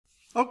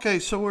Okay,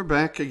 so we're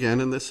back again,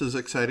 and this is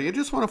exciting. I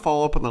just want to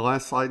follow up on the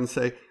last slide and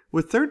say,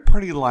 with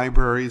third-party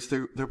libraries,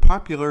 their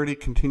popularity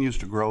continues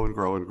to grow and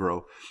grow and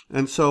grow.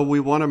 And so we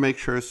want to make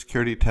sure as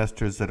security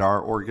testers that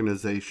our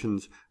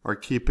organizations are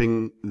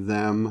keeping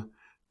them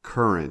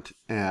current.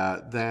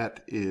 That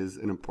is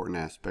an important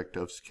aspect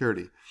of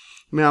security.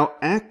 Now,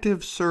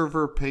 active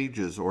server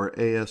pages, or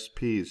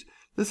ASPs.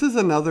 This is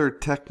another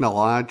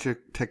technology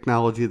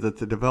that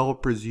the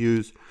developers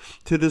use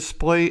to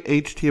display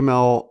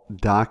HTML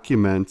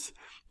documents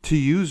to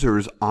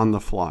users on the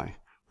fly,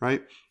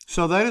 right?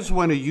 So that is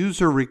when a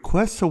user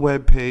requests a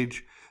web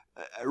page,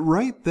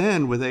 right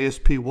then with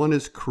ASP1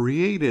 is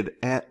created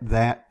at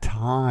that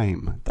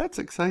time. That's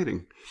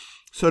exciting.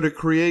 So to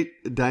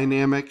create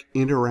dynamic,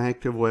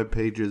 interactive web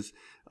pages,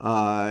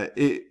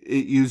 it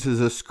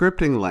uses a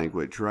scripting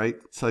language, right?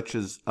 Such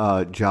as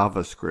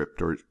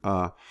JavaScript or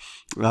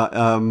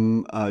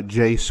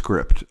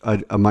JScript,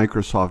 a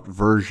Microsoft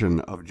version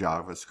of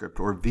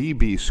JavaScript, or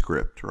VB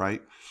script,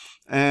 right?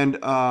 And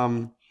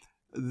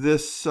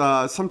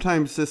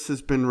sometimes this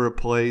has been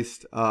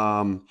replaced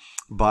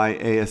by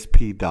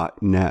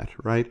ASP.NET,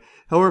 right?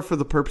 However, for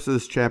the purpose of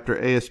this chapter,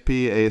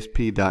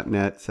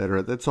 ASP.NET,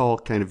 etc., that's all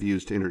kind of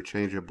used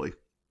interchangeably.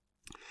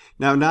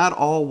 Now, not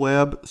all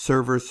web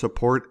servers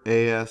support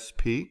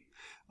ASP,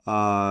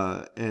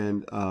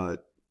 and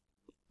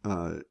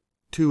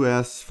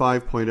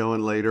 2S5.0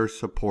 and later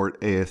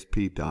support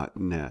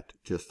ASP.NET,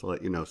 just to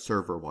let you know,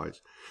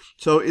 server-wise.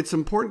 So it's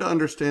important to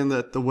understand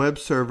that the web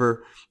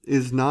server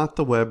is not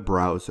the web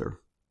browser,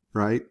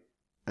 right?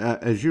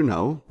 As you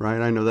know, right?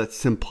 I know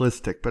that's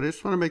simplistic, but I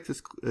just want to make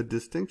this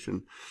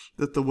distinction,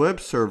 that the web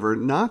server,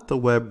 not the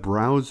web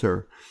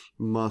browser,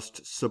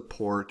 must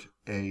support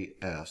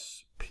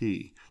ASP.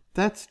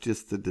 That's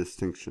just the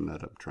distinction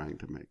that I'm trying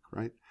to make,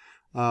 right?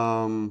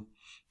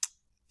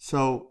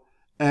 So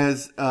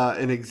as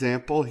an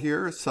example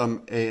here,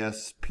 some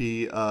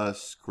ASP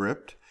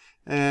script.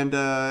 And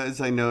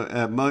as I know,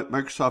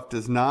 Microsoft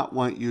does not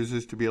want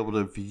users to be able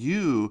to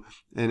view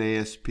an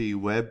ASP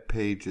web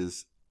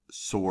page's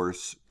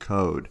source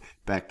code.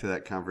 Back to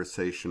that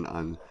conversation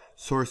on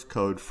source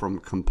code from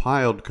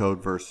compiled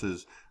code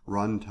versus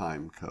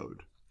runtime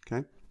code.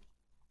 Okay.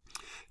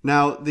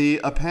 Now,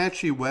 the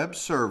Apache web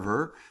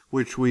server,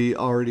 which we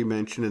already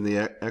mentioned in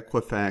the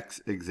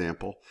Equifax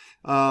example,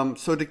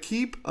 so to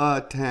keep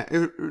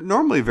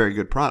normally a very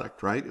good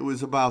product, right? It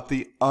was about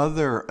the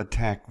other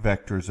attack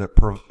vectors that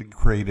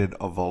created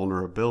a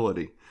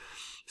vulnerability.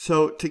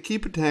 So to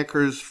keep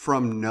attackers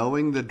from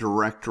knowing the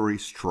directory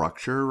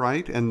structure,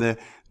 right, and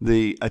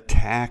the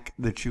attack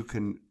that you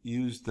can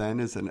use then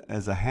as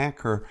a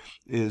hacker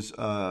is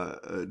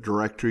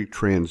directory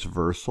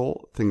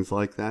transversal, things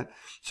like that.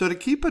 So to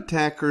keep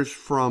attackers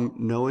from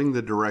knowing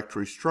the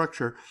directory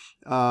structure,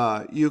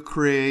 you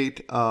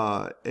create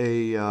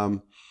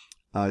an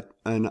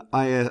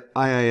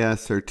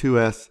IIS or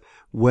 2S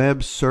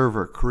web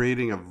server,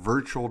 creating a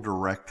virtual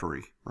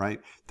directory, right?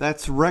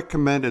 That's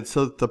recommended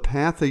so that the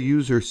path a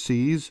user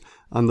sees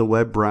on the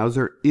web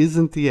browser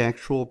isn't the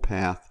actual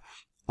path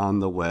on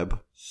the web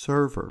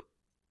server.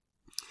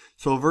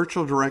 So a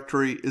virtual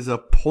directory is a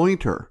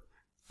pointer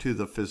to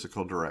the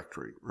physical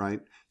directory,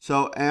 right?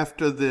 So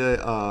after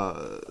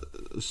the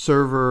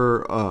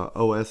server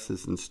OS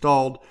is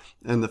installed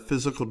and the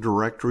physical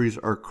directories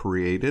are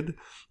created,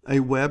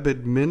 a web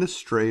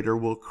administrator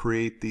will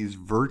create these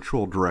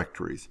virtual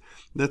directories.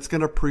 That's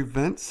going to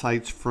prevent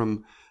site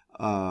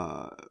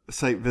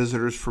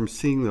visitors from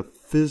seeing the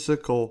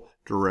physical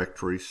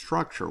directory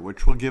structure,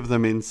 which will give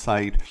them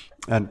insight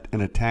and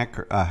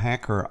a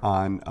hacker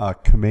on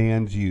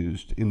commands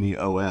used in the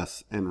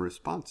OS and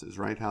responses,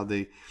 right? How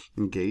they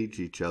engage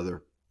each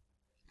other.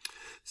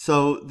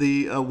 So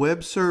the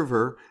web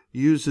server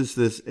uses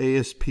this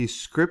ASP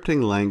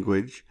scripting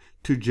language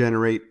to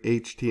generate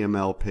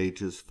HTML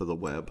pages for the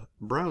web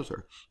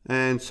browser.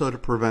 And so to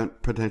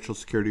prevent potential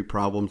security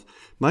problems,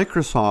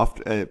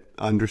 Microsoft,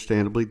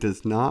 understandably,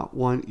 does not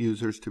want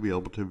users to be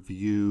able to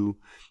view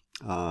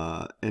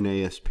an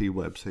ASP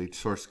website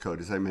source code,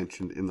 as I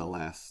mentioned in the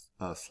last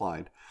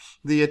slide.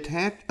 The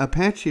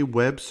Apache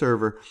web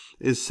server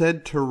is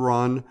said to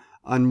run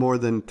on more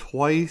than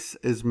twice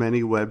as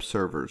many web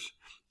servers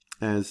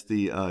as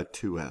the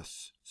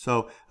 2S.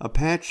 So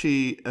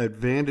Apache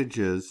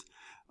advantages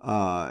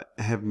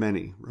have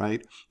many,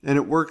 right? And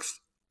it works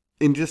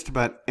in just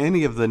about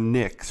any of the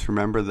NICs,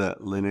 remember the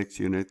Linux,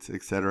 Unix,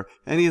 etc.,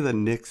 any of the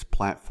NICs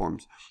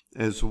platforms,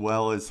 as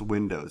well as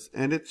Windows.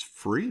 And it's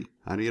free.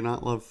 How do you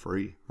not love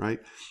free, right?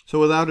 So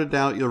without a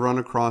doubt, you'll run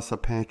across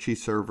Apache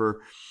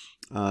server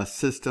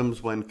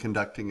systems when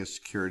conducting a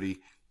security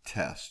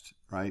test,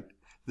 right?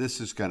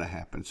 This is going to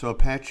happen. So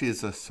Apache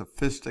is a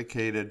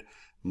sophisticated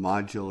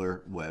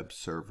modular web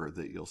server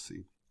that you'll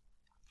see.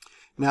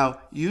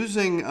 Now,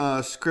 using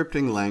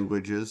scripting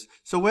languages,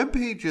 so web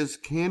pages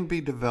can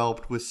be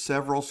developed with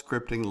several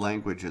scripting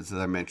languages, as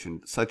I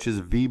mentioned, such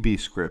as VB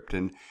script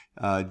and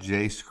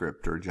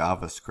JScript or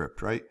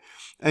JavaScript, right?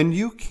 And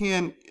you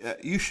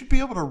should be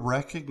able to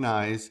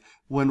recognize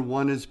when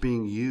one is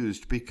being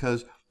used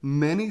because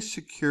many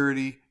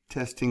security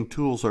testing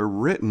tools are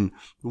written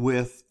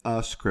with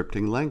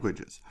scripting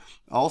languages.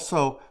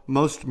 Also,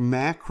 most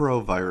macro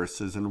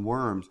viruses and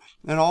worms,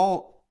 and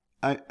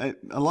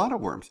a lot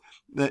of worms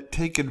that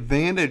take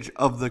advantage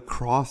of the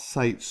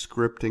cross-site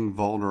scripting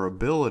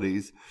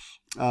vulnerabilities.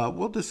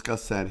 We'll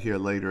discuss that here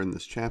later in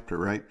this chapter,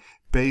 right?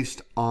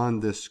 Based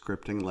on this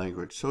scripting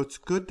language. So it's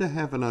good to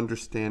have an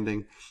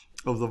understanding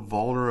of the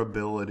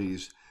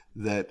vulnerabilities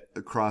that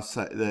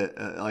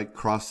like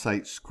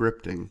cross-site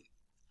scripting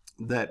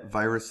that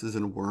viruses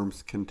and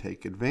worms can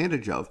take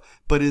advantage of,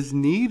 but is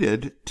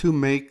needed to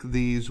make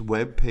these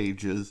web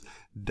pages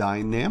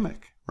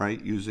dynamic,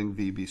 right, using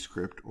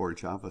VBScript or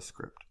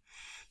JavaScript.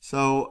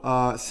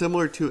 So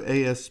similar to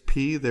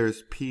ASP,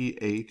 there's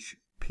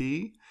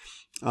PHP,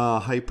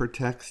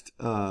 hypertext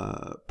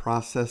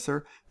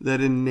processor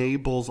that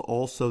enables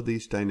also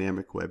these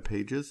dynamic web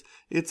pages.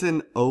 It's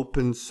an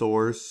open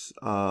source,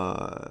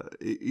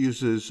 it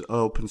uses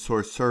open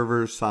source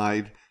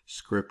server-side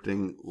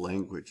scripting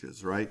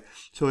languages, right?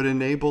 So it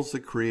enables the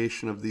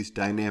creation of these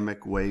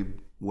dynamic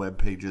web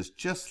pages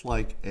just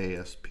like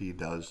ASP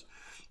does.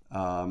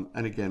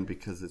 And again,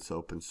 because it's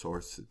open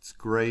source, it's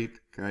great,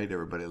 right?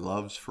 Everybody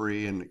loves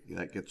free, and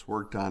that gets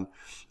worked on.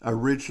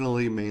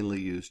 Originally mainly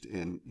used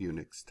in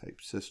Unix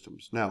type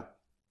systems. Now,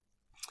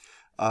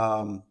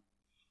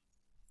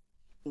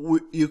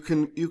 you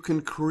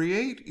can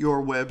create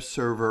your web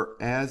server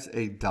as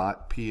a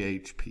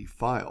 .php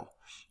file,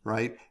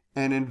 right?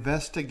 And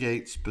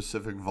investigate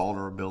specific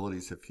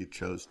vulnerabilities if you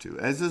chose to.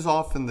 As is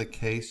often the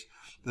case,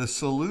 the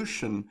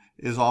solution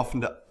is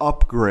often to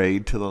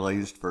upgrade to the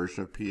latest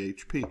version of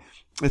PHP.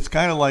 It's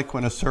kind of like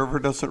when a server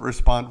doesn't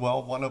respond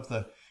well, one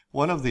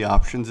of the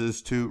options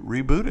is to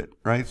reboot it,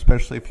 right?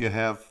 Especially if you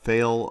have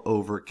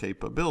failover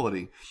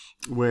capability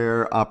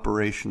where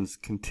operations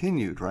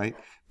continued, right?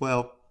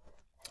 Well,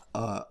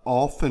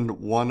 often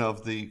one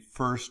of the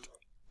first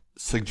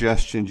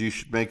suggestions you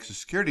should make as a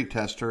security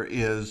tester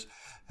is,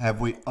 have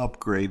we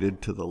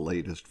upgraded to the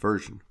latest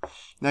version?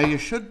 Now, you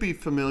should be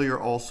familiar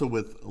also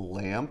with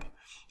LAMP,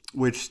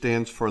 which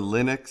stands for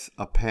Linux,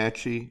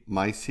 Apache,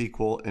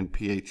 MySQL, and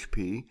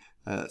PHP.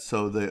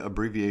 So the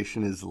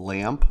abbreviation is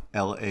LAMP,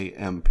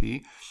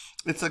 L-A-M-P.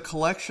 It's a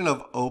collection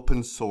of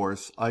open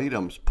source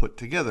items put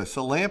together.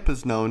 So LAMP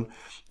is known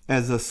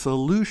as a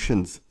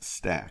solutions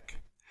stack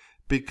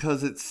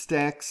because it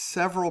stacks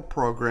several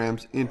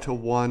programs into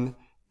one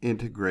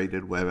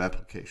integrated web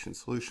application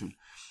solution.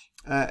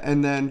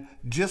 And then,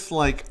 just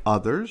like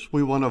others,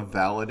 we want to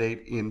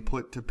validate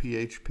input to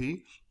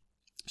PHP.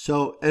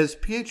 So as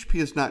PHP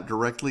is not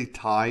directly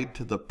tied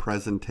to the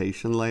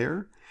presentation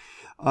layer,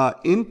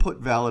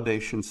 input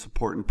validation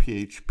support in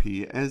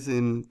PHP, as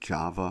in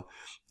Java,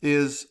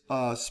 is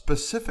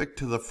specific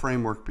to the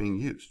framework being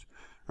used,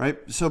 right?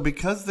 So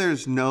because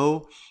there's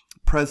no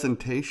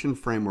presentation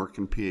framework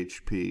in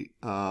PHP,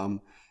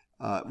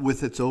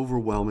 with its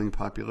overwhelming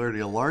popularity,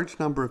 a large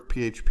number of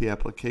PHP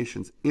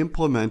applications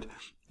implement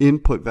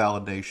input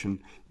validation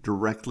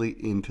directly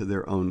into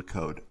their own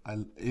code.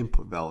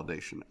 Input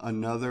validation,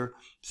 another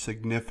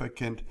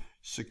significant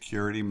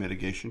security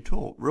mitigation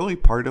tool, really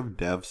part of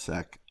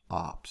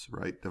DevSecOps,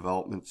 right?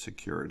 Development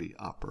security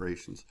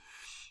operations.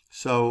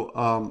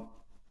 So,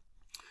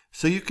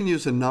 so you can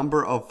use a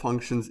number of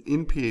functions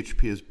in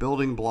PHP as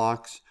building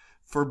blocks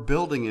for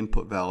building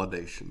input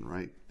validation,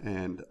 right?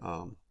 And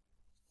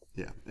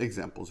yeah,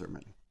 examples are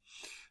many.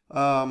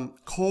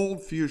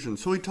 Cold Fusion.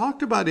 So we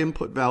talked about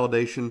input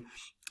validation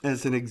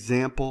as an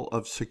example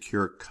of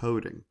secure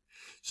coding.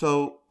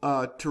 So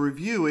to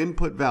review,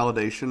 input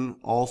validation,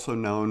 also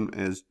known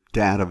as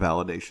data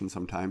validation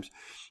sometimes,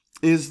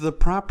 is the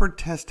proper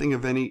testing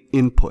of any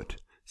input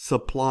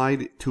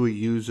supplied to a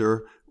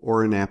user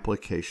or an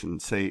application,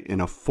 say in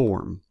a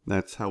form.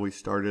 That's how we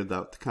started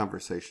out the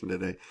conversation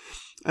today.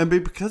 And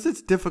because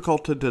it's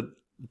difficult to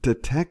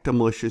detect a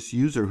malicious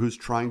user who's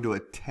trying to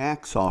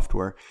attack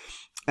software,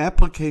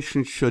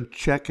 applications should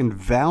check and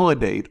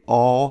validate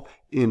all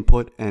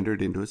input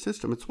entered into a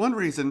system. It's one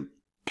reason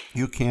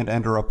you can't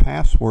enter a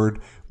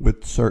password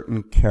with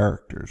certain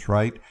characters,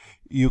 right?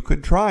 You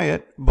could try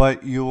it,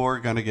 but you're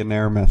going to get an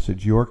error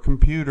message. Your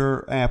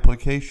computer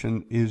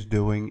application is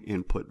doing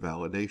input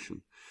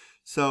validation.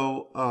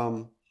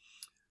 So,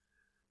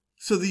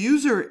 so the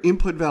user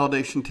input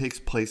validation takes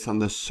place on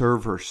the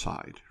server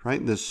side,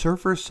 right? The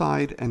server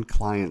side and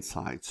client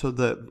side. So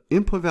the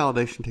input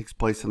validation takes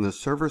place on the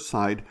server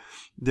side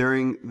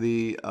during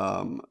the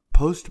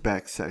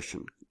post-back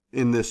session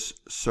in this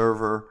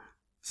server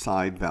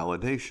side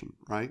validation,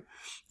 right?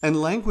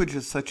 And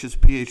languages such as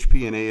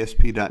PHP and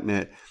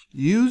ASP.NET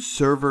use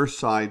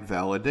server-side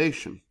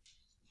validation.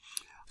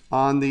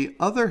 On the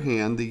other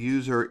hand, the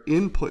user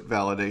input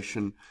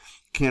validation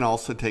can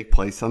also take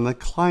place on the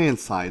client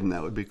side, and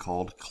that would be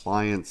called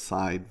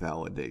client-side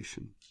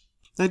validation.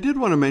 I did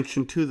want to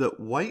mention, too, that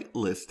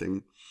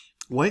whitelist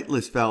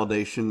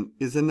validation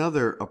is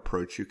another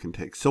approach you can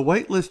take. So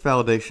whitelist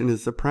validation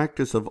is the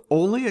practice of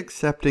only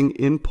accepting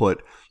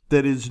input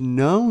that is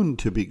known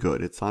to be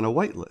good. It's on a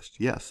whitelist.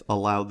 Yes,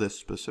 allow this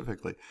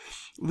specifically.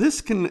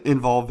 This can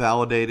involve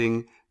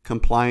validating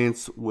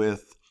compliance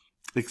with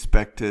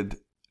expected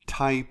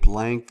type,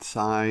 length,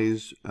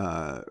 size,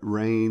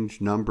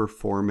 range, number,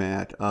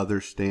 format,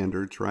 other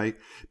standards, right?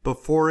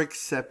 Before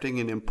accepting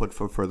an input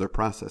for further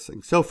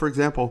processing. So, for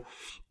example,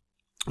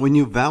 when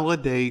you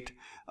validate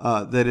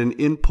that an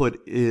input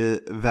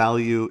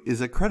value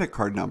is a credit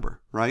card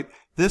number, right?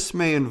 This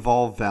may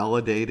involve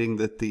validating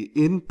that the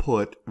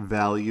input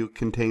value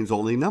contains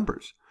only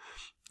numbers,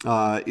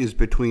 is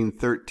between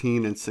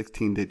 13 and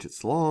 16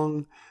 digits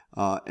long,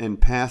 and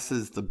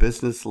passes the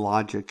business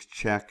logic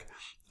check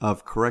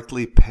of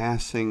correctly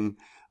passing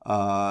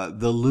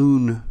the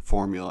LUHN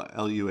formula,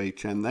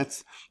 L-U-H-N.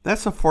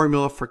 That's a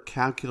formula for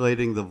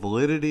calculating the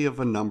validity of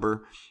a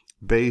number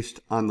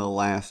based on the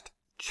last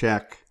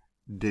check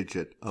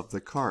digit of the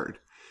card.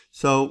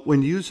 So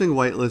when using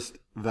whitelist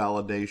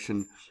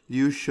validation,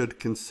 you should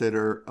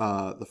consider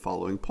the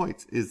following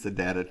points. Is the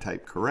data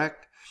type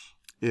correct?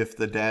 If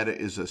the data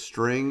is a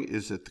string,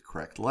 is it the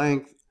correct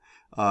length?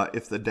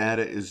 If the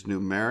data is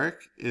numeric,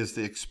 is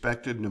the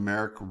expected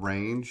numeric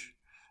range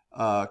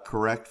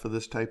correct for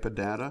this type of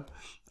data?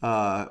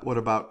 What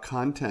about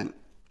content?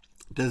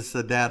 Does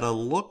the data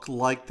look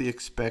like the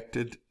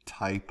expected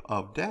type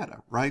of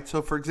data, right?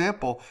 So for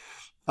example,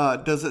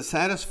 does it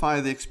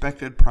satisfy the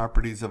expected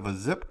properties of a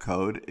zip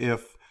code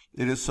if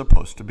it is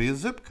supposed to be a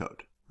zip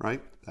code,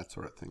 right? That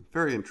sort of thing.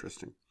 Very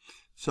interesting.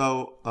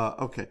 So,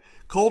 okay,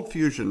 cold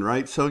fusion,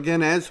 right? So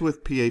again, as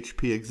with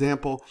PHP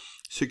example,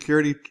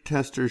 security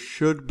testers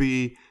should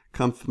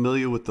become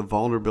familiar with the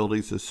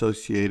vulnerabilities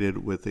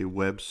associated with a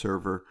web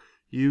server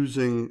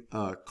using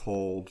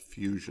cold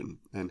fusion.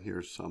 And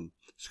here's some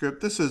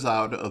script. This is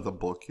out of the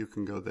book. You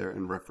can go there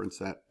and reference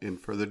that in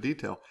further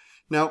detail.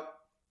 Now,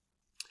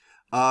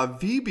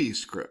 VB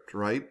script,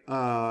 right?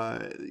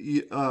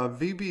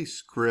 VB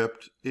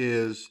script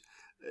is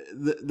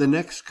the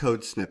next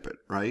code snippet,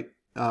 right?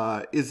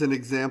 Is an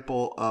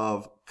example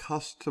of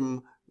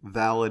custom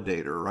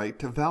validator, right?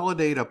 To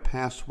validate a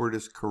password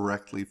is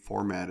correctly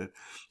formatted.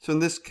 So in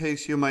this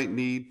case, you might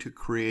need to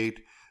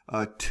create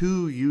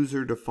two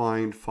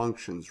user-defined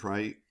functions,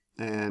 right?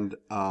 And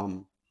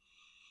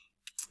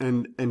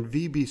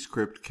VB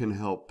script can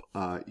help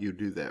you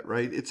do that,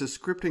 right? It's a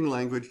scripting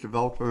language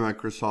developed by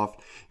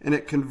Microsoft, and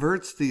it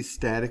converts these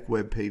static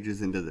web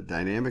pages into the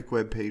dynamic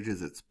web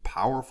pages. It's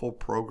powerful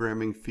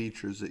programming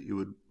features that you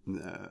would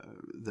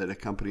that a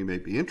company may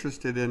be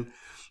interested in,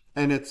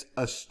 and it's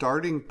a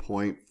starting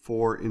point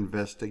for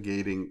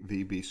investigating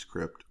VB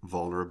script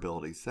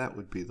vulnerabilities. That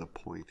would be the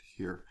point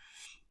here.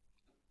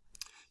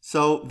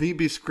 So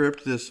VB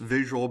script, this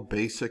visual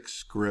basic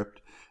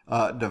script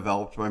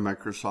developed by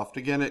Microsoft,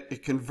 again,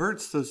 it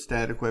converts those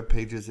static web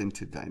pages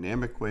into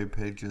dynamic web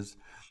pages.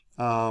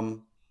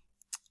 And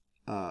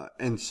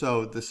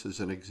so this is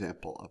an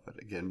example of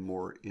it. Again,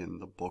 more in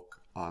the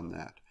book on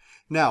that.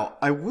 Now,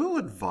 I will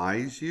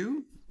advise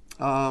you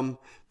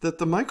that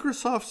the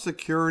Microsoft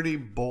Security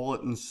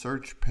Bulletin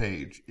search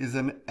page is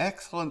an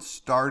excellent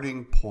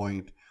starting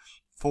point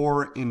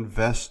for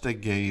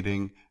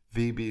investigating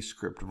VB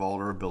script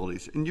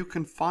vulnerabilities. And you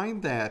can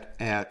find that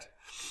at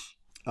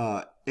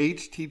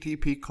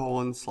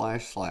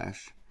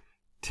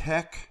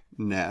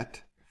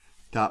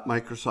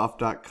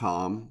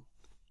http://technet.microsoft.com.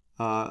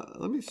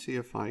 Let me see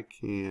if I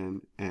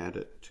can add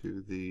it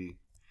to the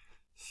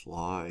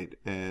slide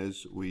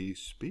as we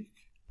speak.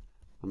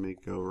 Let me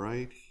go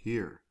right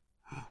here.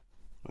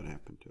 What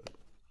happened to it?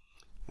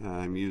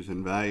 I'm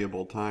using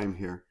valuable time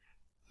here.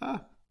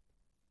 All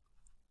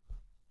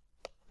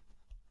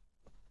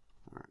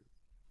right.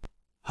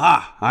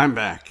 Ha! I'm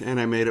back, and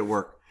I made it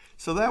work.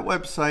 So that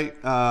website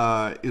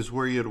is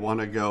where you'd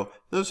want to go.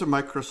 Those are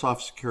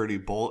Microsoft Security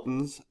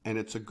Bulletins, and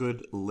it's a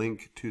good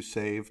link to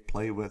save,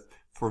 play with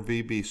for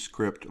VB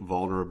script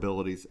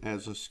vulnerabilities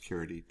as a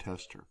security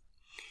tester.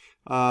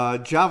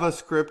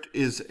 JavaScript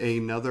is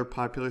another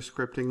popular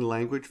scripting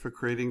language for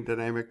creating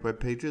dynamic web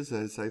pages,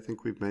 as I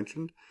think we've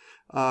mentioned.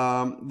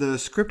 The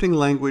scripting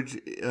language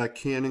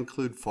can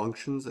include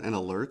functions and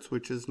alerts,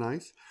 which is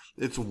nice.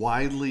 It's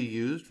widely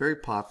used, very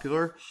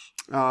popular,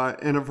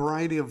 and a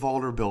variety of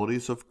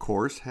vulnerabilities, of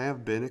course,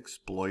 have been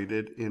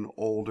exploited in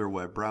older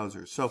web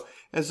browsers. So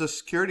as a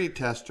security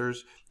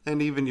testers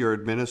and even your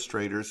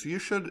administrators, you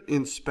should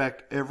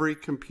inspect every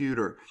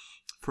computer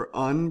for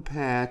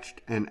unpatched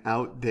and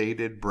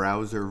outdated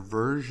browser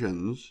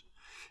versions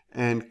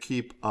and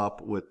keep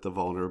up with the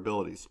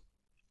vulnerabilities.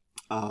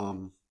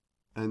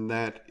 And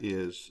that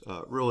is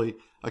really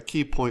a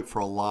key point for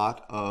a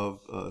lot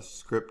of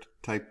script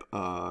type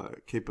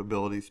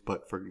capabilities,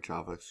 but for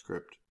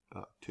JavaScript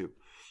too.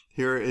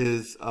 Here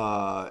is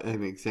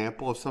an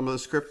example of some of the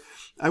script.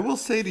 I will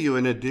say to you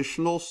an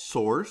additional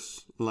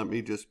source. Let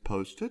me just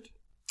post it.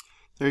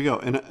 There you go.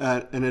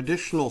 An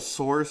additional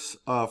source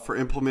for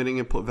implementing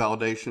input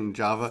validation in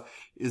Java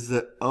is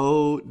the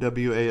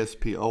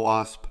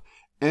OWASP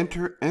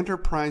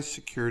Enterprise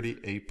Security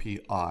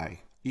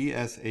API,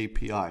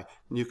 ESAPI.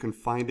 And you can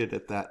find it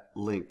at that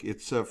link.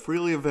 It's a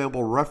freely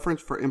available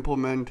reference for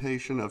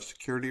implementation of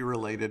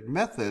security-related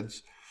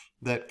methods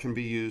that can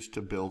be used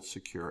to build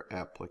secure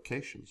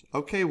applications.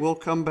 Okay, we'll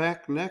come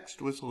back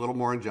next with a little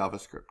more on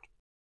JavaScript.